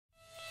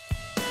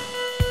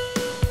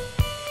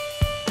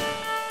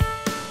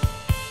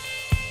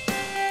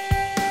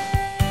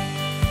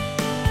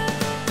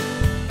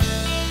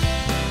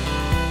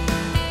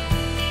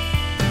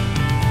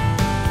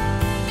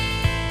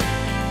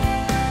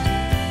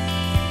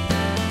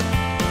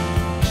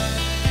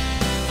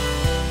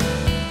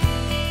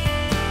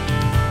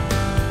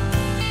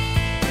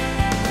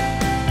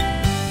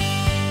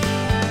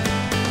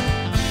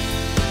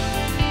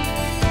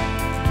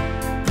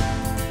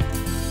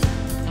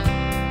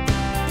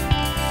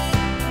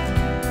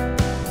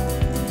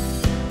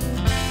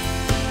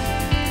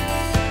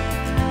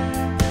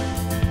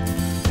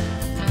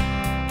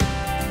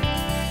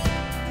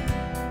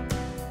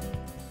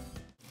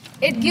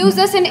It gives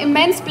us an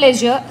immense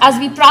pleasure as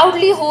we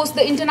proudly host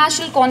the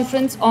International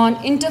Conference on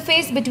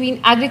Interface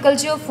between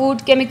Agriculture,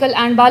 Food, Chemical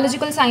and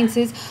Biological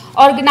Sciences,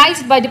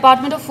 organized by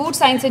Department of Food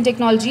Science and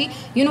Technology,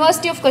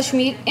 University of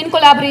Kashmir, in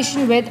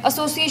collaboration with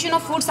Association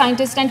of Food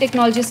Scientists and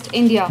Technologists,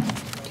 India.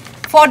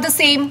 For the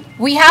same,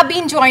 we have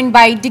been joined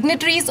by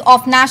dignitaries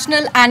of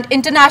national and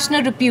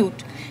international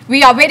repute.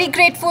 We are very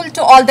grateful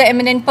to all the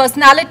eminent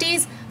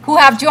personalities who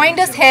have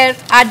joined us here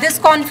at this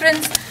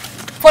conference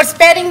for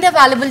sparing their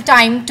valuable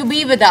time to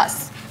be with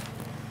us.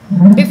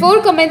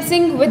 Before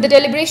commencing with the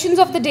deliberations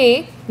of the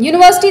day,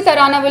 University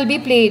Tarana will be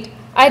played.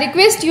 I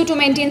request you to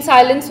maintain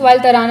silence while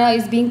Tarana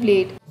is being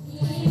played.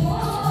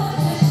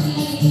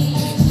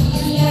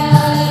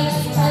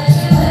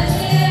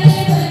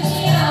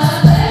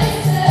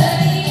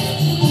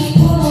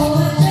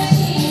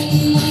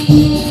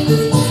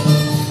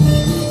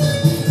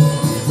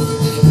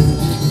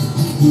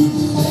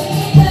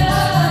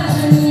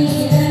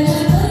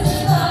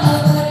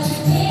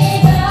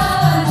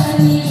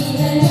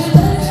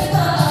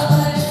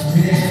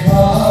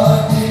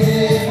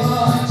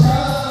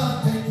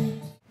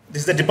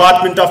 This is the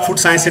Department of Food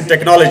Science and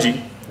Technology,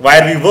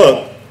 where we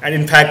work and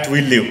in fact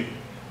we live.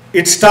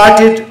 It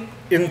started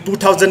in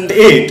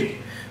 2008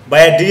 by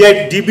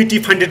a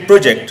DBT funded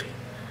project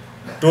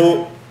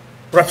to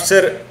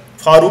Professor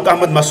Farooq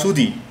Ahmad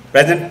Masoodi,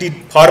 presently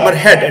former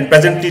head and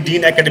presently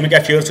Dean Academic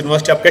Affairs,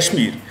 University of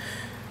Kashmir.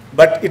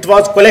 But it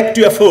was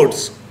collective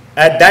efforts.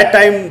 At that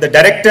time, the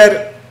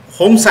Director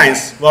Home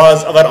Science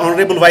was our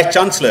Honorable Vice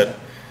Chancellor,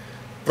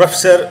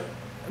 Professor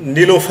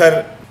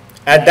Nilofer.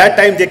 At that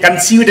time, they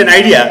conceived an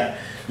idea,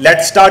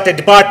 let's start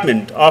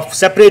a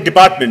separate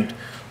department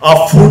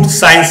of food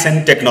science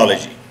and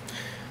technology,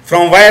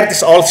 from where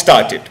this all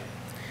started.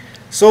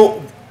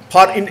 So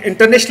for an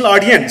international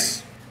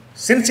audience,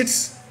 since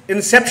its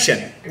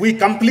inception, we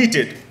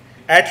completed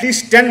at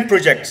least 10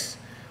 projects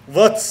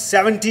worth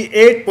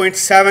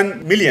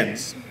 78.7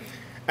 millions,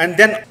 and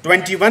then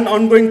 21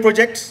 ongoing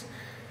projects,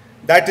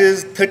 that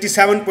is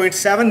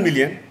 37.7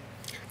 million,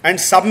 and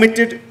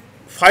submitted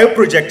 5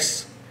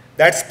 projects,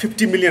 that's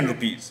 50 million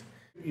rupees.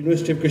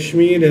 University of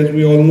Kashmir, as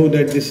we all know,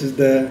 that this is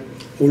the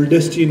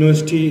oldest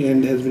university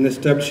and has been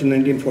established in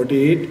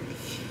 1948.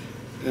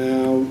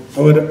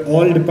 Our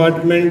all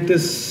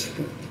departments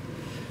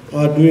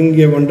are doing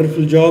a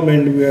wonderful job,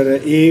 and we are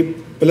A+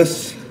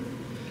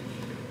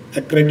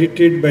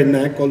 accredited by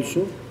NAC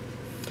also.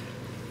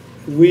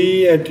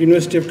 We at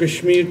University of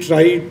Kashmir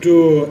try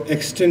to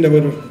extend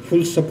our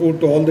full support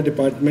to all the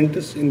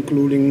departments,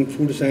 including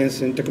food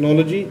science and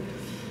technology.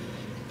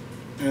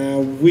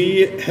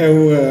 We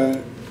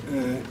have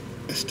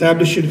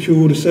established a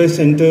few research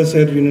centers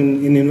here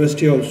in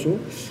university also,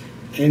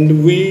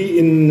 and we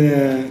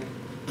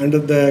under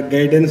the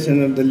guidance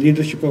and under the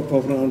leadership of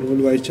our Honorable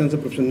Vice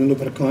Chancellor Professor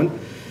Nilofer Khan,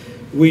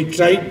 we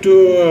try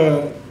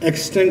to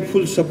extend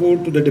full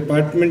support to the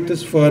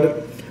departments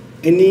for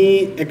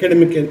any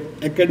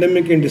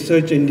academic and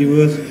research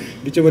endeavors,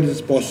 whichever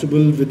is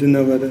possible within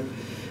our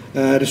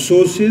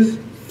resources.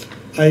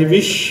 I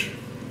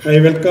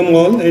welcome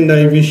all, and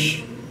I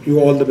wish you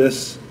all the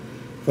best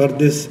for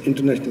this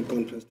international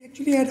conference.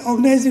 Actually, I had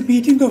organized a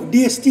meeting of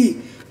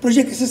DST,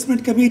 Project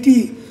Assessment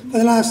Committee, for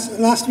the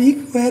last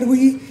week, where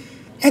we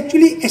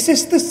actually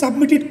assessed the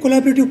submitted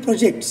collaborative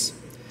projects.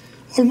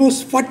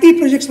 Almost 40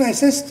 projects were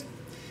assessed,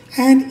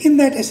 and in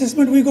that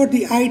assessment we got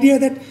the idea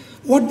that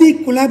what the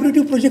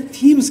collaborative project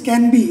themes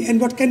can be and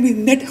what can be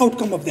the net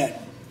outcome of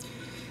that.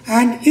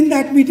 And in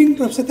that meeting,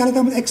 Professor Talat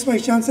Ahmed,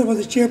 ex-Vice Chancellor, was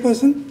the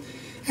chairperson,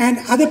 and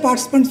other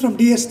participants from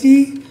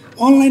DST,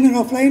 online and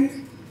offline,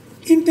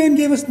 in turn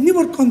gave us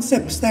newer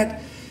concepts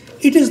that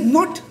it is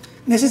not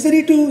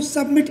necessary to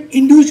submit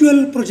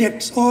individual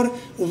projects or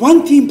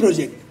one theme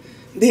project.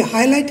 They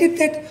highlighted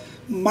that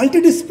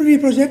multidisciplinary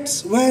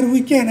projects, where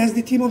we can, as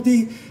the theme of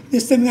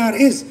this seminar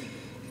is,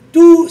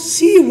 to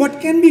see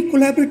what can be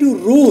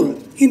collaborative role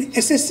in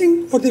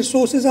assessing what the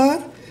resources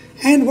are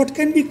and what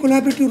can be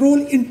collaborative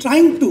role in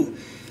trying to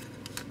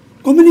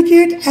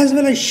communicate as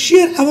well as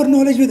share our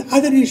knowledge with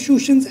other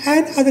institutions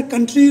and other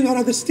countries or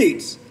other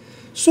states,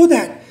 so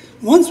that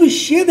once we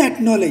share that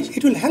knowledge,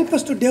 it will help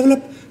us to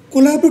develop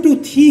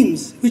collaborative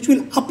themes which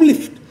will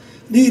uplift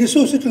the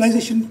resource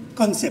utilization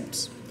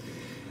concepts.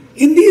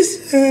 In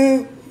these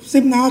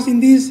seminars, in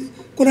these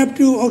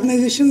collaborative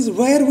organizations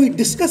where we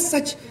discuss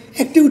such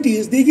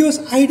activities, they give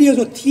us ideas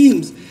or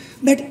themes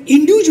that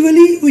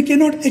individually we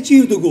cannot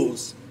achieve the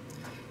goals.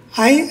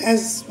 I,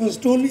 as was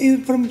told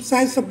from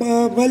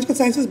biological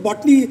sciences,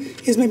 botany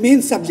is my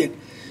main subject.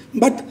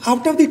 But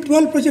out of the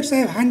 12 projects I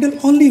have handled,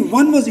 only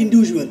one was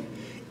individual.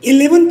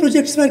 11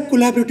 projects were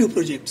collaborative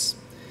projects.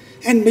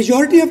 And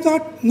majority of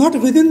that, not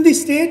within the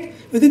state,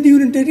 within the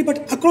union territory,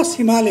 but across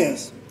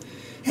Himalayas.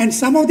 And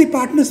some of the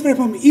partners were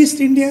from East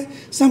India,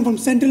 some from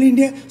Central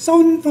India,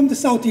 some from the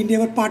South India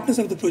were partners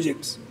of the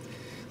projects.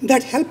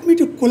 That helped me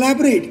to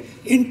collaborate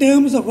in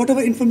terms of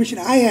whatever information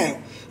I have,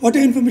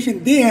 whatever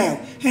information they have,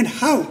 and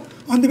how,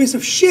 on the basis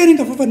of sharing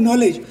of our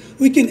knowledge,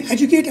 we can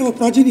educate our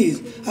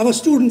progenies, our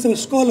students, our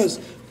scholars,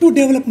 to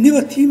develop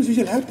newer themes which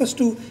will help us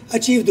to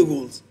achieve the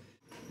goals.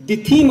 The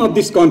theme of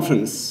this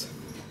conference,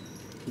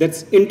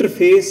 that's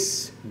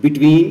interface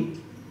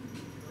between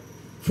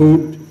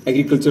food,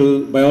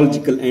 agricultural,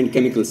 biological, and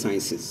chemical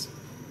sciences.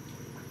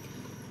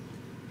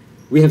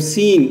 We have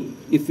seen,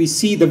 if we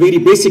see the very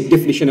basic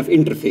definition of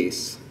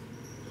interface,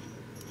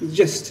 it's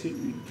just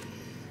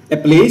a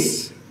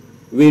place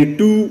where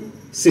two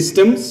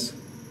systems,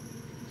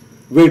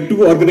 where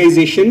two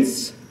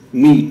organizations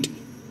meet.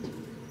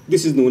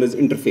 This is known as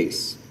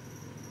interface.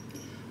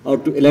 Or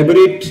to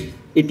elaborate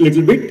it a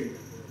little bit,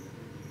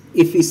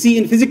 if we see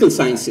in physical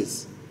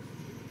sciences,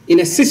 in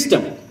a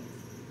system,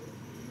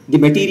 the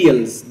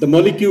materials, the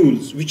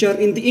molecules which are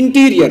in the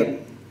interior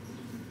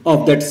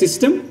of that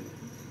system,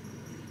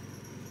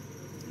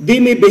 they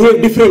may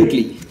behave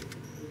differently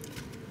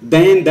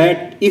than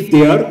that if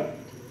they are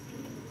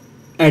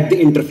at the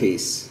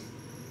interface,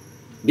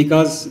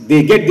 because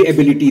they get the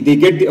ability, they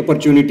get the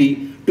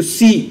opportunity to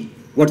see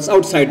what's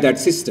outside that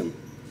system.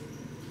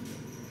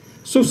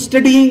 So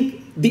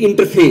studying the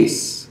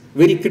interface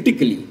very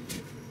critically,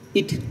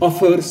 it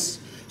offers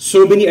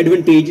so many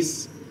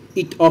advantages,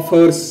 it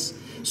offers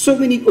so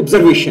many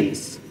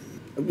observations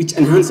which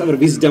enhance our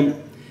wisdom,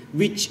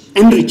 which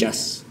enrich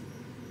us.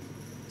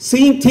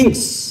 Seeing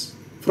things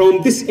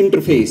from this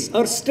interface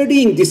or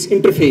studying this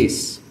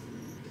interface,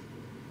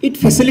 it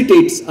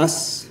facilitates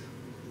us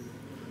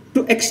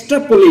to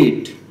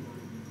extrapolate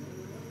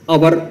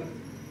our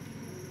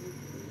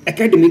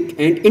academic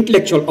and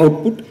intellectual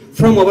output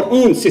from our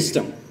own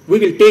system. We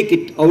will take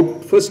it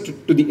out first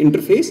to the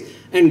interface,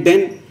 and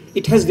then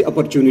it has the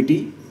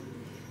opportunity.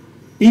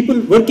 People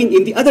working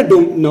in the other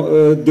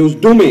those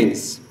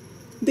domains,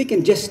 they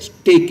can just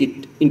take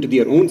it into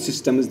their own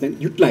systems, then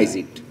utilize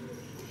it.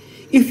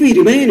 If we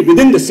remain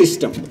within the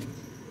system,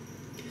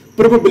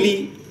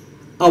 probably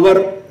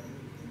our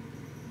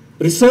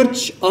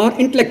research or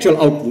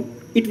intellectual output,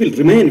 it will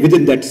remain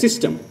within that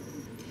system.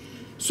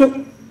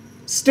 So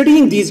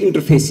studying these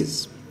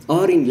interfaces,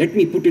 or let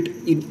me put it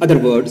in other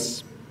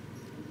words,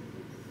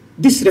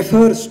 this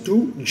refers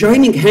to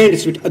joining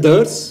hands with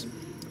others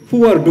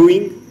who are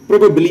doing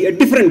probably a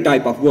different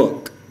type of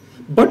work,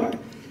 but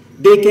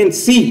they can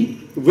see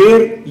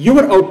where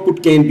your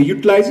output can be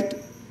utilized,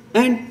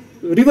 and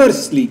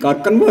reversely or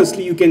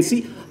conversely you can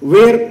see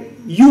where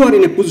you are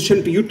in a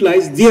position to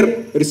utilize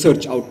their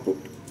research output.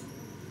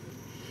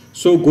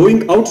 So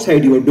going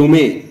outside your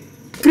domain,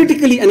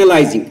 critically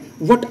analyzing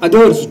what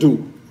others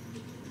do,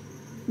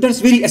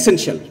 that's very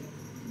essential.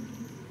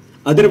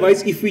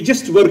 Otherwise, if we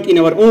just work in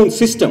our own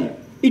system,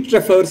 it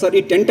refers or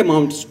it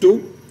tantamounts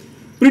to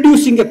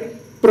producing a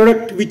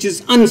product which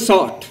is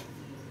unsought.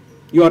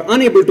 You are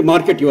unable to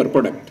market your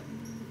product.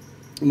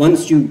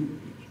 Once you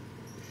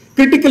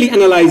critically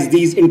analyze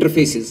these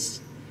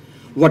interfaces,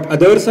 what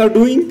others are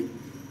doing,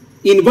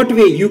 in what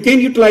way you can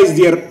utilize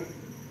their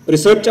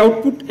research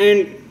output,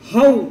 and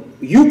how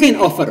you can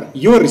offer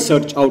your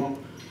research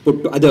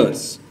output to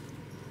others.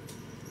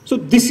 So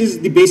this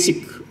is the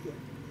basic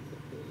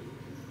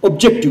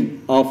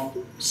objective of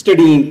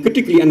studying,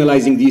 critically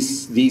analyzing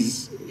these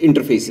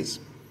interfaces.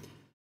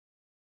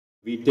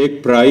 We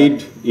take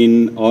pride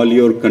in all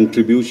your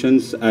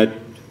contributions at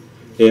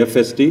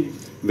AFST,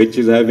 which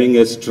is having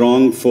a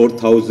strong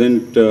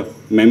 4,000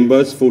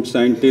 members, food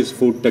scientists,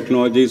 food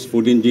technologists,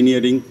 food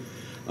engineering,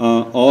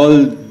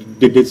 all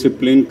the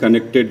discipline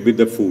connected with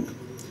the food.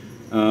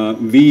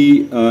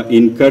 We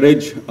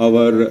encourage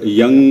our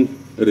young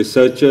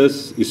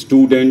researchers,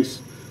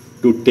 students,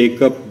 to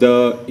take up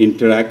the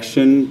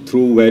interaction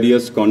through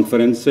various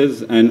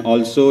conferences, and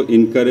also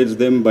encourage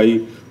them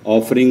by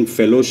offering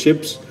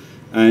fellowships.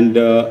 And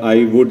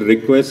I would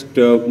request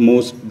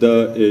most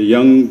the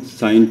young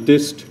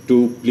scientists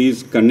to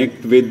please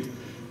connect with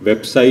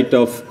website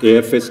of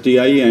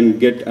AFSTI and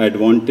get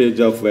advantage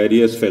of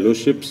various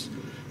fellowships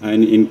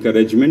and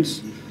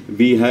encouragements.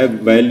 We have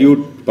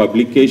valued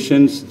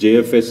publications,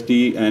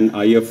 JFST and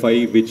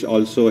IFI, which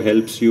also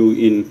helps you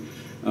in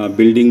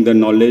building the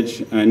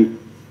knowledge and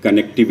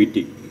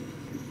connectivity.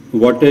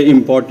 What an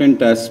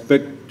important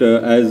aspect,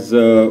 as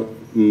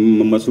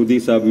Masoodi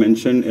Saab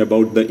mentioned,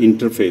 about the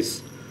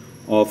interface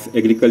of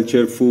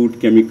agriculture, food,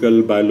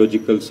 chemical,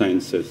 biological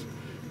sciences.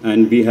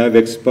 And we have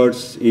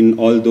experts in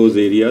all those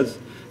areas.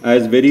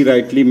 As very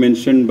rightly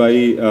mentioned by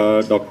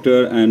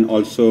Dr. and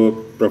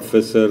also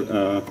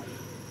Professor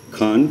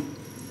Khan,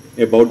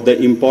 about the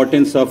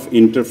importance of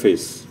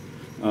interface.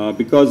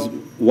 Because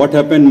what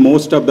happened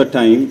most of the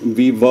time,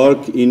 we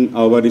work in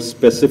our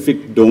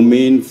specific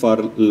domain for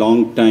a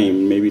long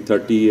time, maybe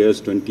 30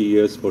 years, 20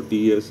 years, 40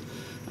 years,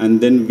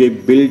 and then we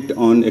built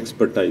on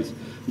expertise.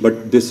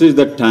 But this is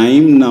the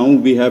time now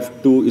we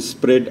have to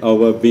spread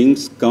our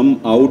wings, come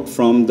out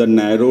from the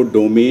narrow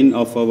domain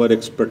of our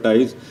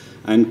expertise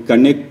and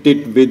connect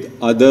it with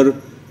other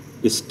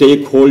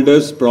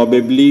stakeholders,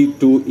 probably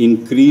to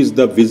increase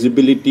the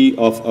visibility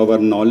of our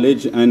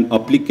knowledge and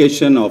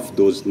application of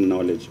those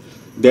knowledge.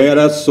 There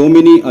are so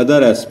many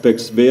other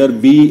aspects where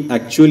we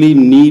actually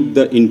need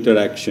the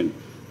interaction.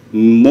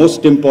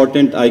 Most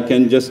important, I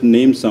can just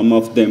name some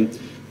of them.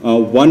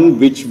 One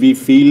which we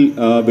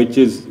feel which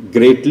is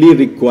greatly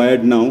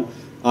required now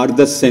are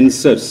the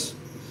sensors.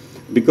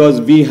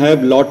 Because we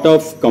have lot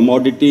of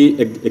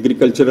commodity,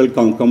 agricultural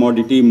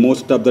commodity,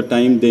 most of the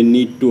time they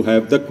need to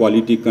have the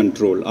quality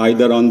control,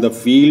 either on the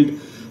field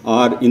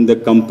or in the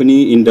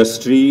company,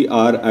 industry,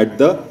 or at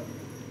the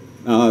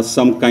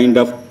some kind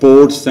of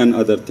ports and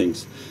other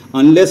things.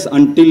 Unless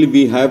until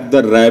we have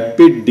the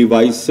rapid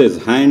devices,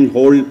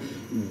 handheld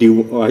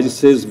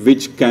devices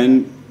which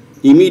can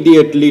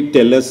immediately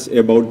tell us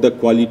about the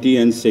quality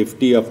and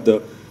safety of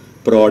the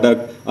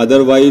product.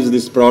 Otherwise,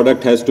 this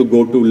product has to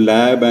go to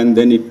lab and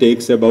then it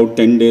takes about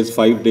 10 days,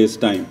 5 days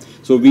time.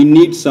 So we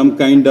need some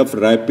kind of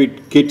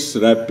rapid kits,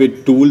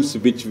 rapid tools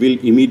which will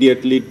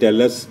immediately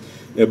tell us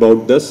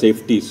about the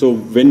safety. So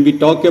when we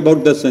talk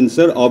about the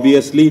sensor,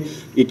 obviously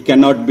it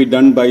cannot be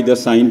done by the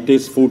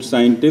scientist, food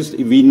scientist.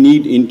 We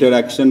need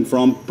interaction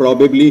from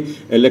probably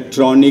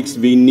electronics.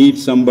 We need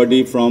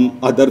somebody from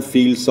other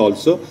fields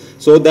also,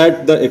 so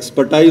that the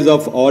expertise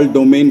of all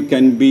domain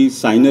can be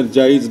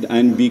synergized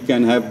and we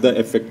can have the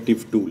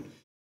effective tool.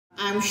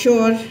 I'm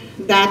sure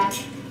that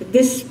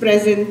this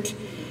present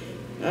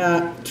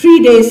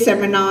 3-day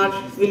seminar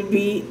will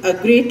be a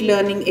great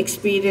learning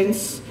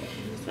experience,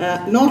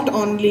 not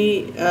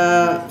only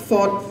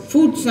for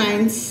food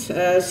science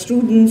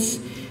students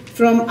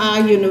from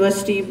our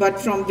university,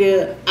 but from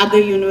the other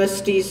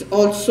universities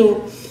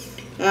also.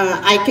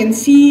 I can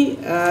see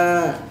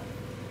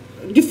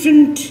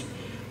different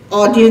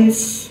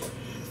audience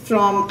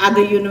from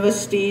other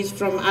universities,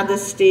 from other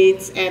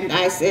states, and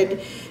I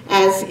said,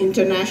 as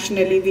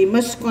internationally, we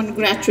must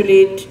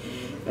congratulate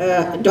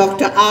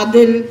Dr.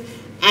 Adil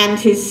and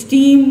his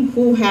team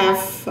who have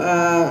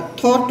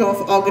thought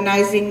of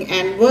organizing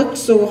and worked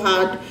so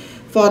hard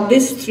for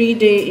this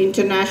 3-day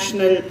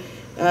international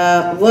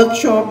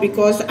workshop,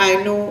 because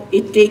I know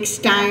it takes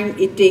time,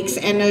 it takes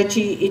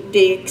energy, it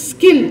takes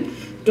skill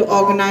to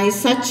organize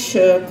such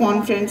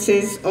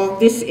conferences of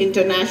this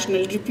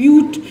international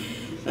repute.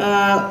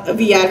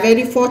 We are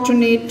very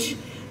fortunate.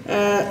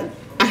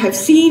 I have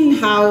seen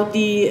how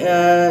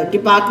the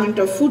Department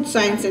of Food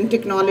Science and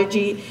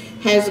Technology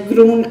has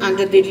grown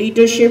under the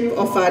leadership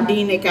of our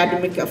Dean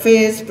Academic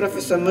Affairs,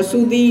 Professor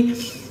Masoodi,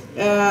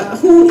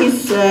 who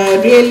is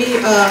really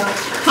a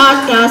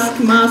hard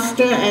task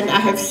master, and I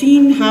have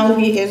seen how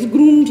he has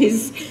groomed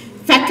his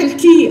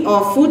faculty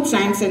of food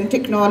science and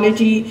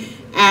technology,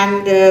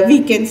 and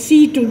we can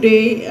see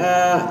today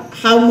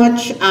how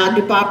much our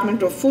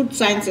Department of Food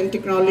Science and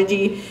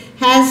Technology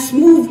has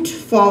moved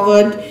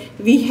forward.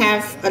 We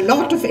have a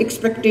lot of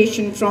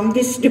expectation from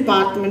this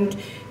department,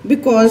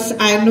 because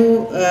I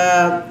know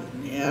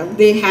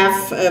they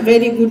have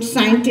very good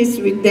scientists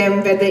with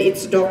them, whether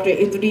it's Dr.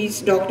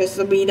 Idris, Dr.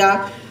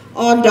 Sabira,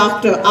 or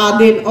Dr.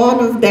 Adil. All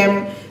of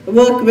them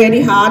work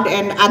very hard,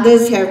 and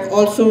others have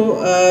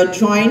also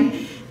joined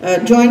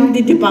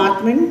the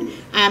department.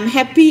 I'm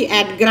happy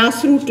at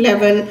grassroots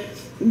level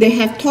they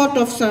have thought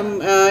of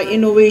some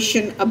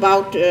innovation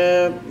about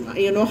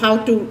how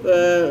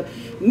to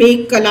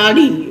make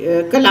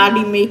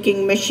kaladi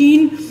making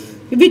machine,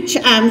 which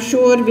I'm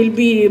sure will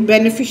be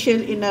beneficial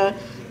in a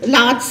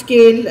large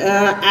scale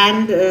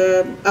and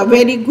a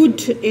very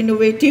good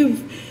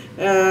innovative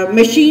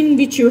machine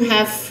which you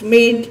have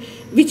made,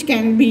 which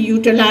can be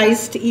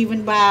utilized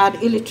even by our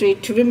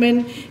illiterate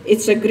women.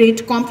 It's a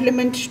great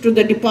compliment to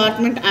the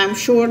department. I'm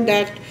sure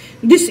that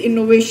this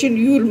innovation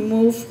you will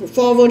move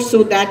forward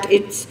so that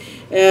it's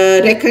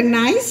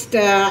recognized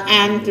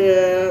and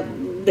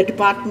the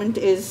department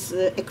is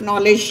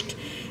acknowledged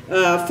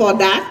for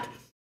that.